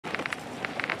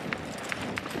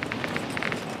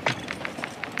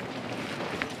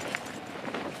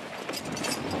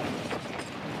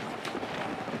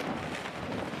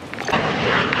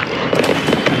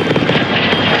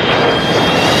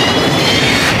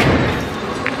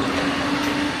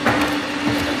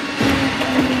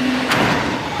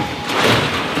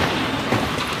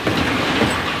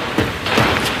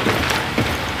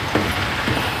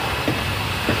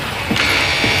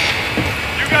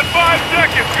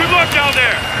luck down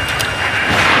there!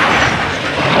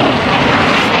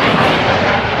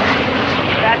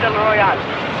 Battle Royale.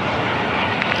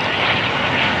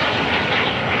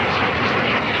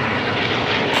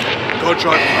 Go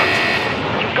drive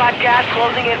front. You've got gas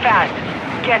closing in fast.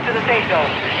 Get to the safe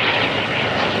zone.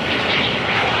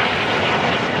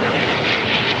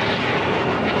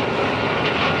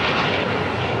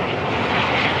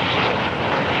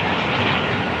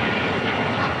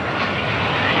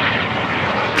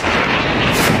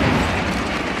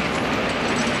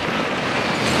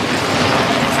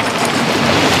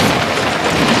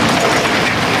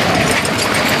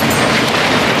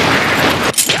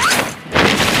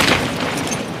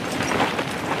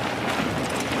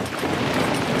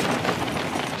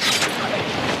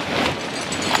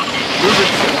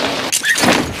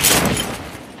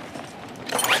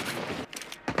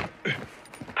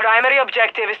 Primary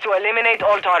objective is to eliminate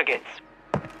all targets.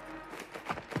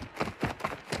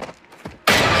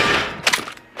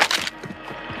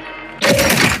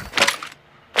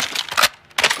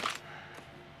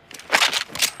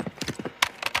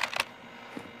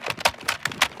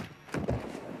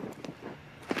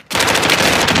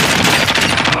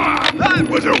 That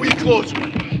was a wee close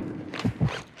one.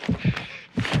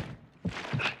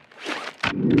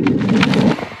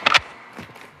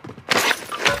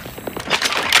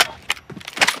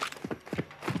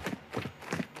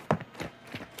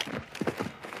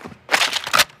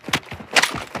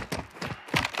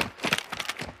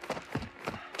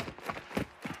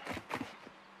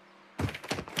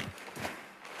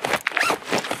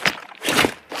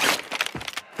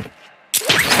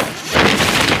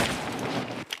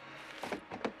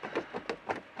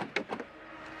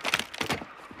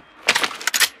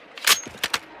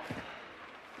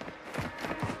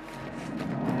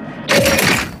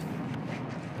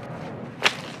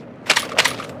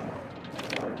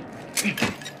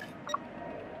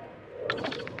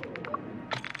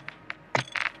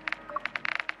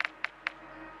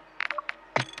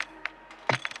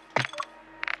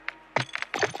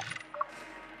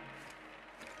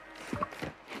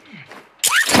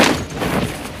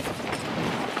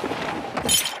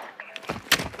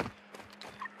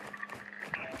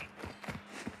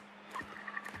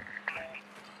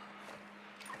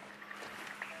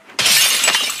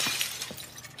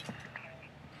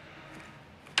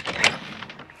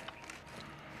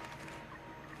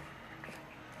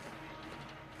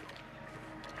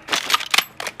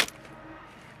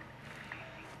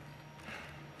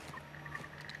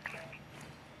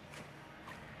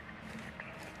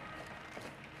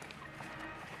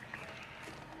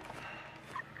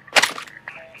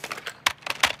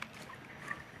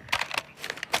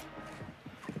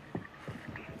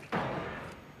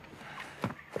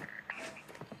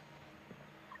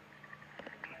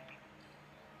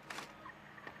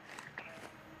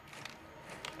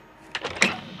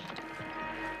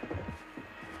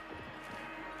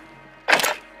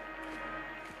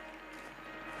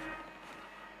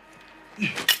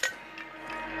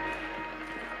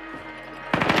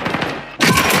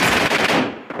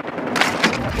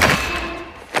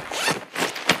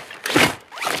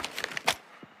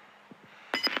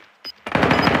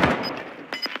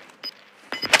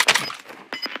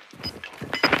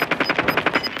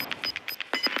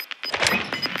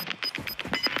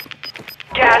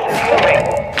 Gas is moving.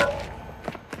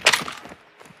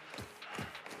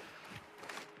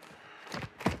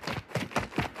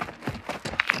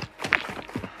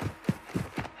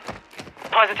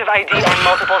 Positive ID on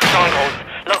multiple strongholds.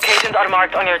 Locations are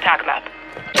marked on your attack map.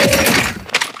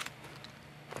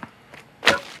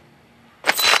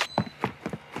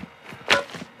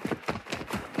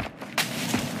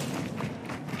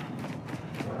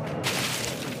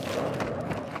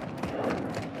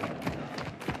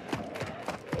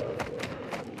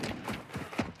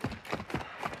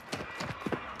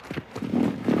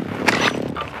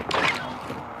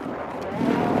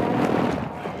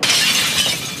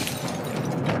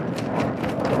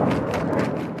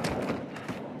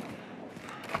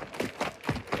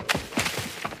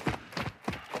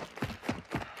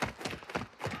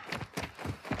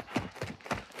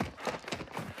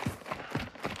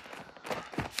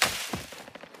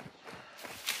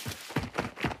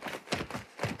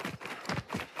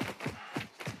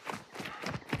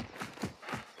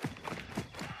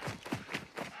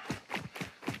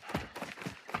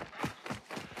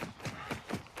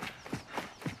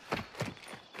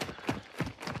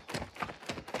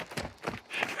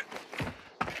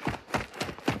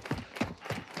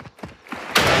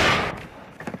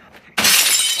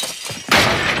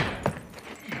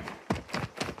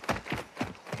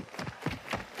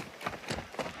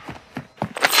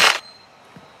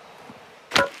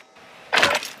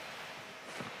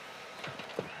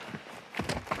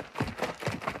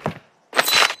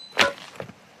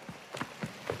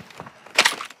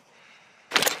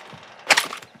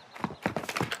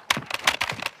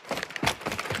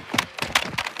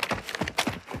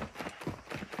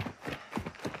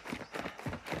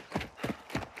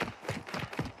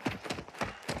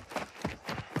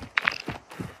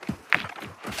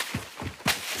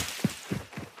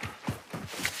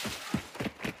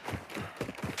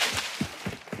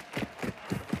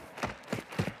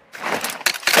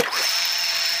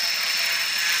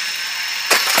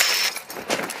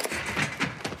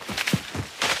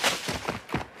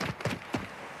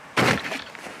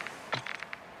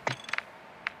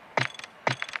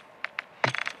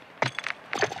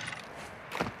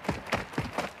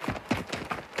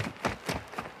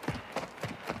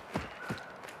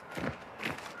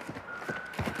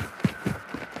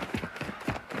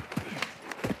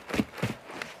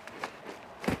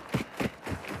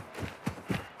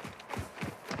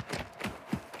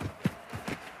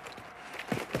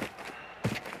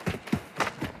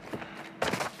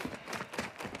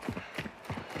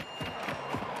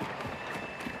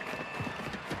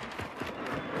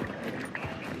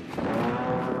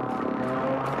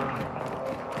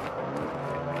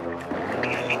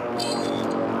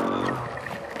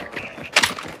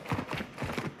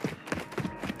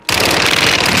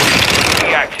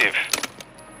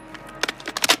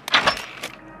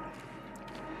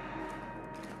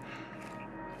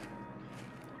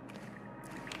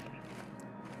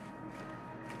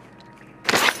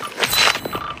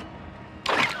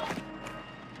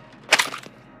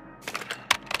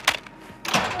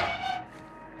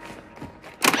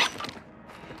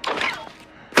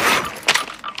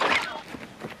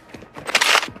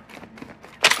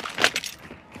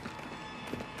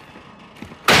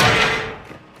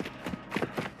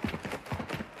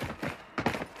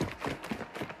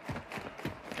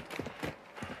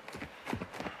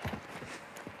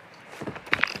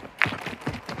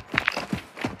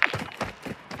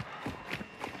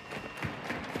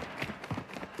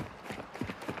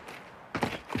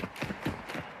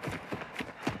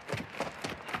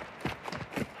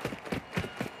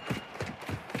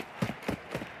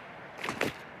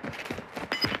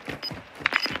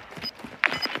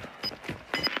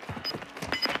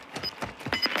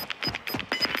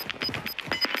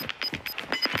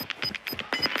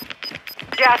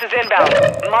 gas is inbound.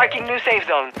 Marking new safe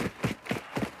zone.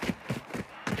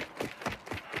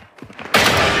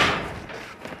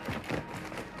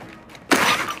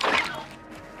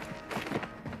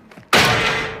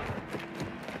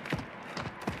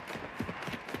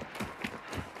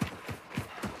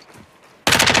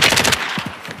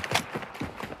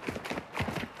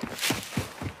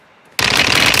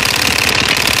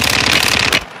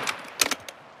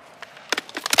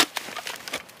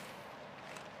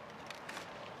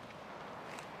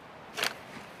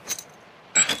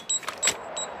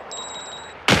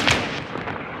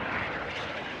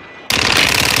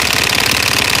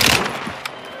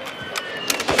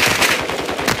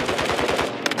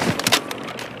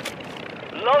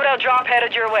 Loadout drop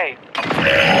headed your way.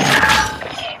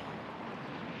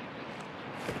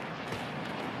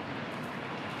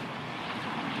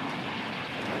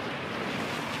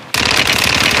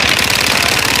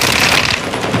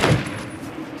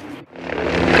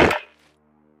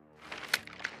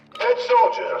 Dead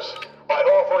soldiers, I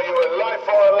offer you a life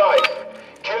for a life.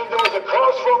 Kill those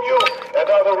across from you, and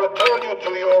I will return you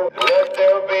to your let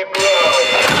there be blood.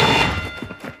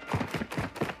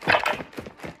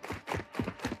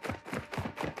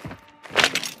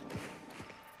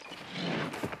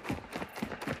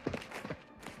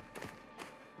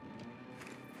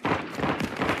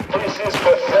 This is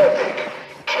pathetic.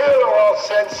 Kill or I'll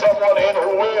send someone in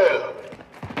who will.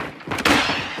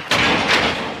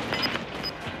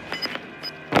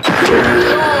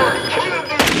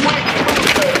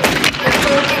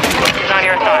 He's on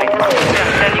your side. I'm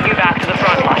sending you back to the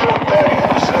front line.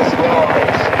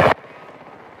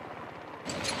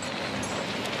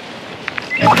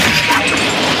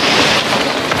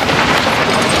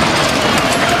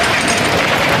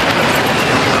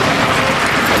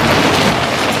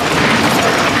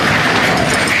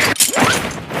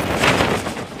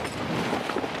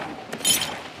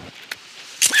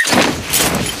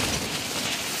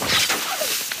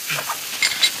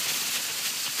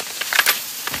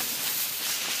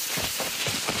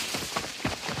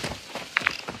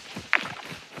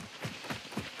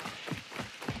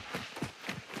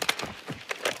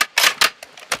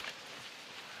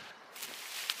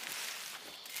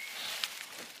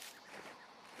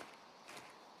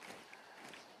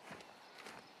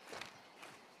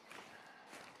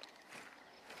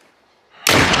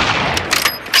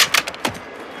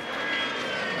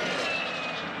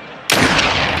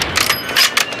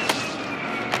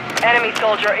 Enemy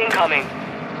soldier incoming.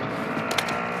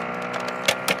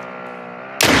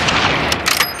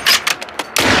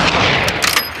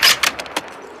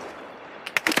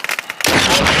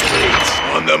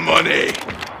 On the money.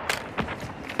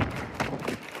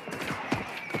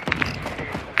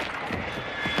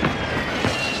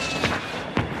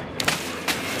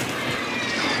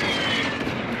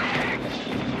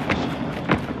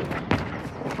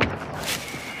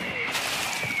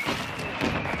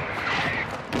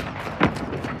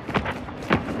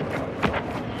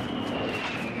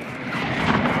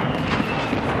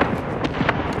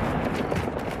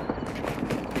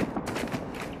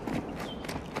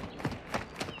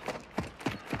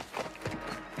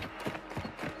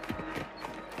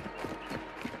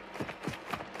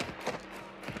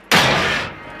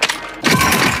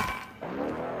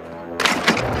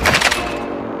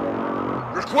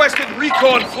 Requested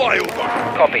recon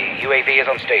flyover. Copy. UAV is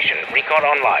on station. Recon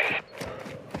online.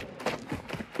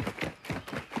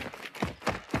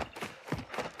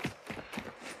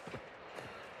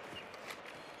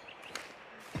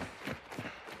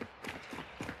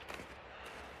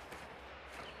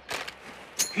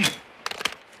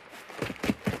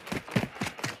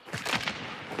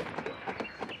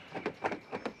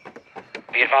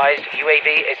 Be advised,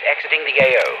 UAV is exiting the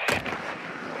AO.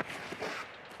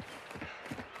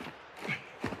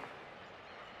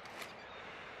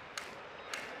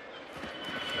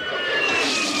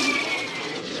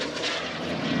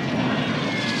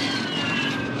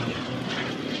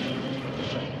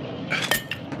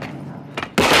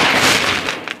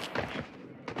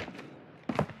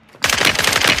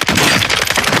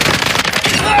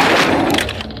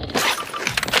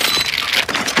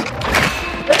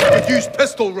 Use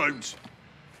pistol rounds.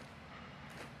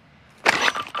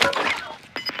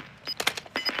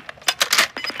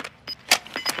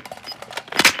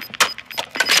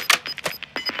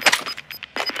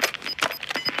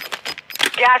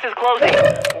 Gas is closing.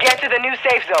 Get to the new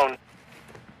safe zone.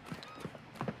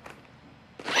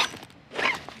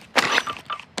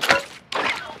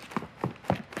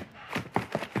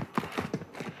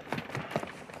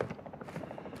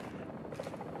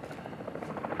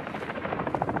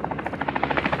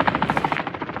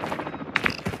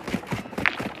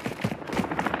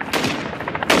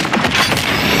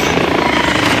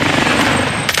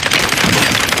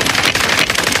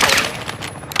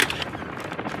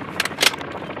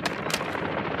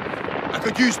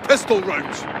 could use pistol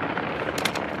rounds.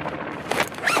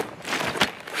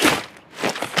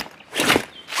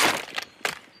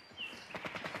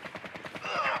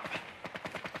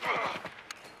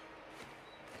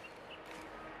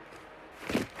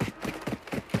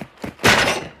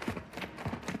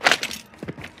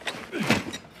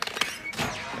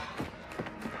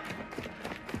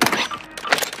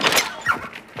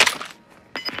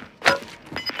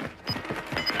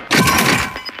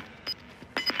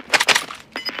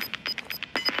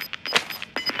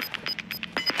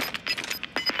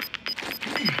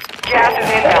 Gas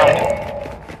is inbound.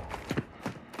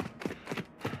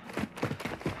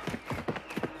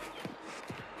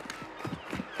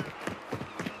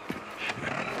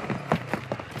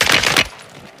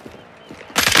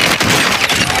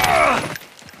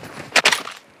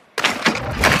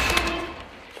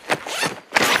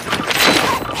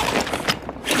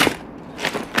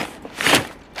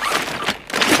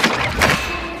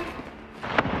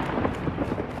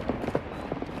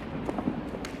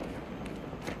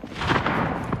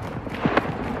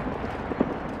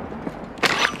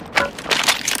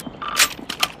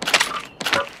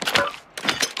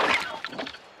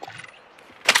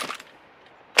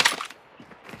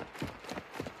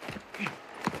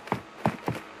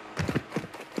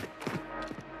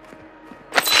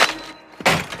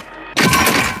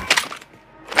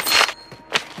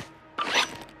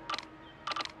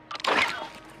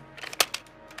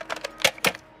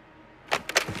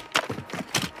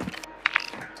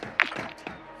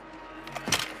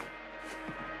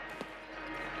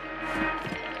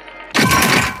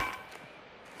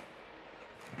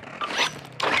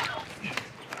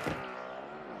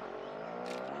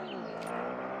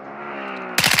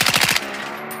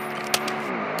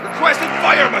 Requesting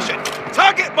fire mission.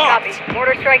 Target marked. Copy.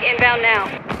 Mortar strike inbound now.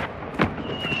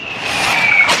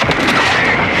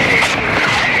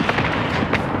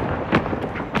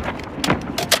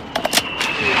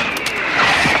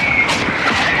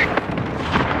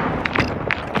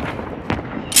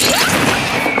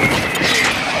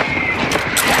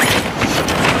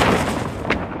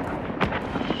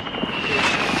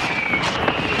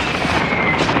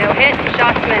 No hit.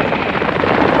 Shots missed.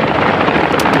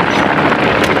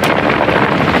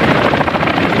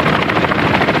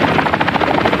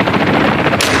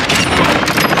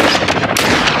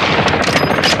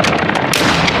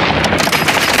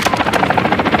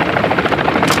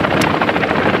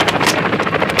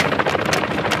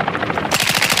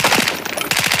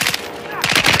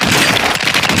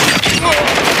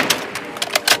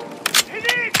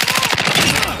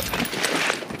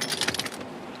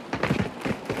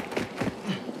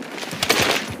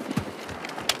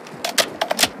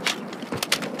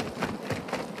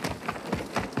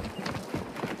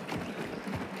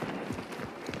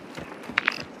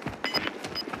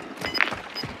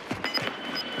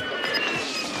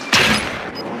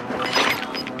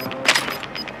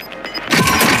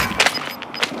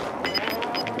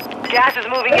 Gas is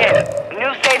moving in.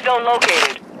 New safe zone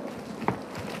located.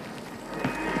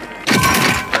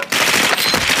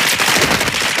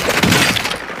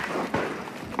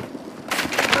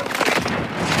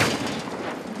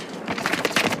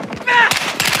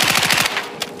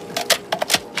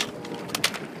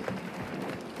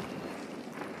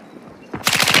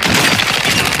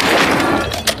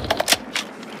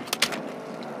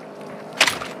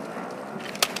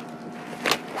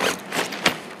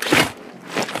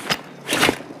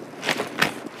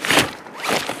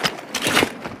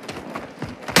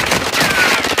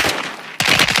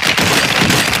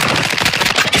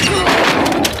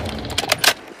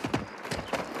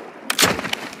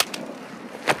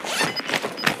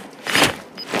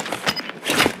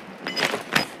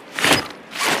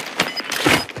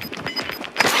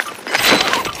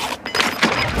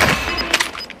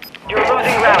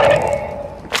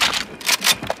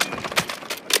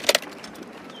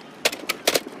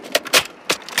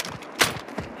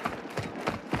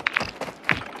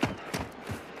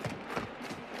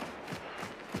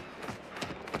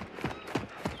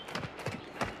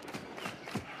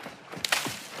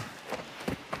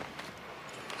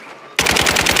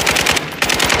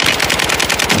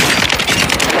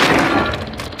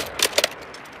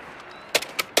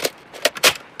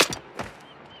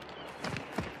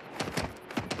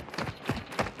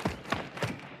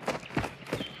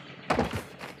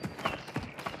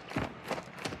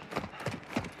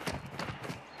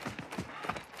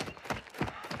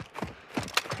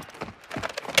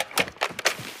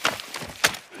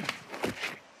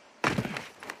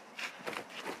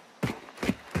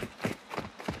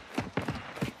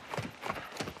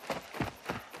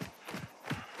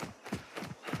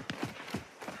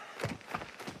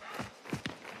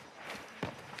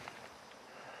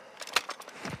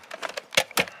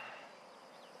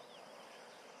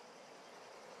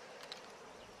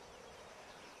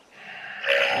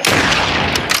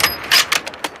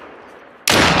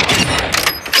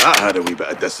 That had a wee bit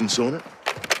of distance on it.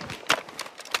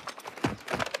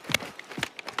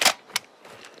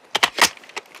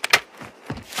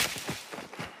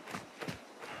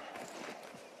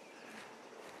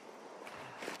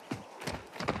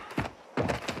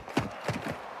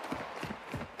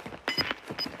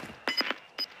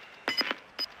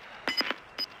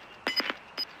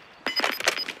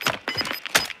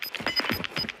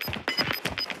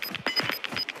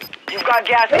 You've got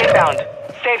gas inbound.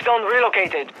 Safe zone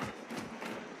relocated.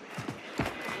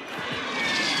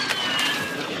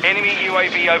 Enemy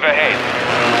UAV overhead.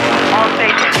 All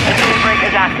stations, the break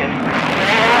is active.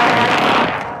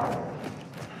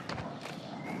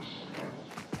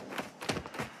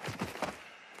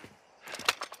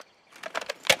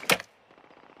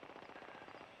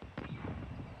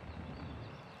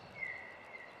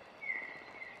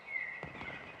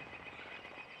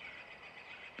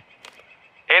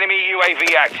 Enemy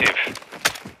UAV active.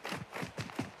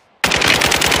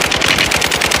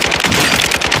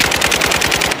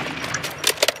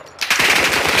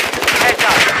 Heads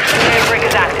up, the break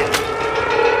is active.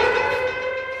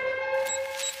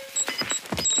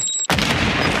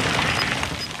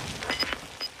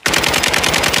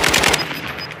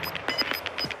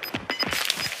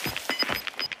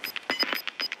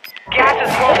 Gas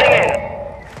is closing in.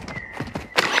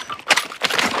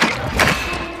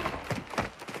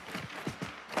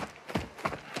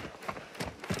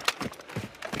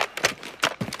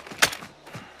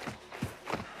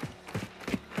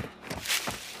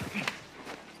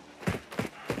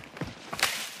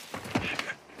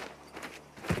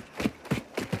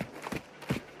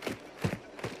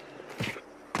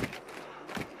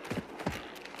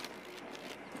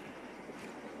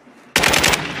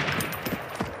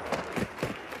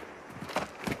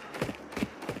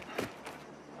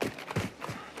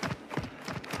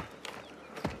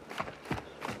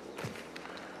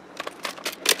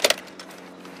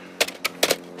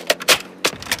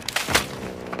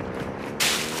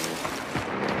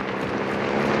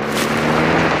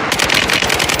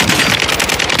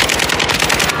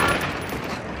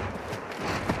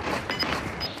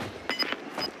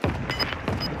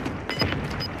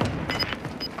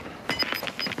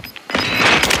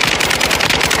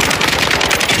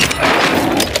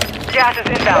 Gas is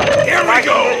inbound. Here we Mark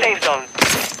go. the safe zone.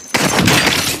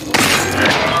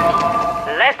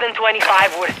 Less than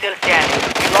 25, we're still standing.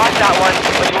 We lost that one,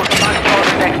 but we'll come back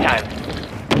stronger next time.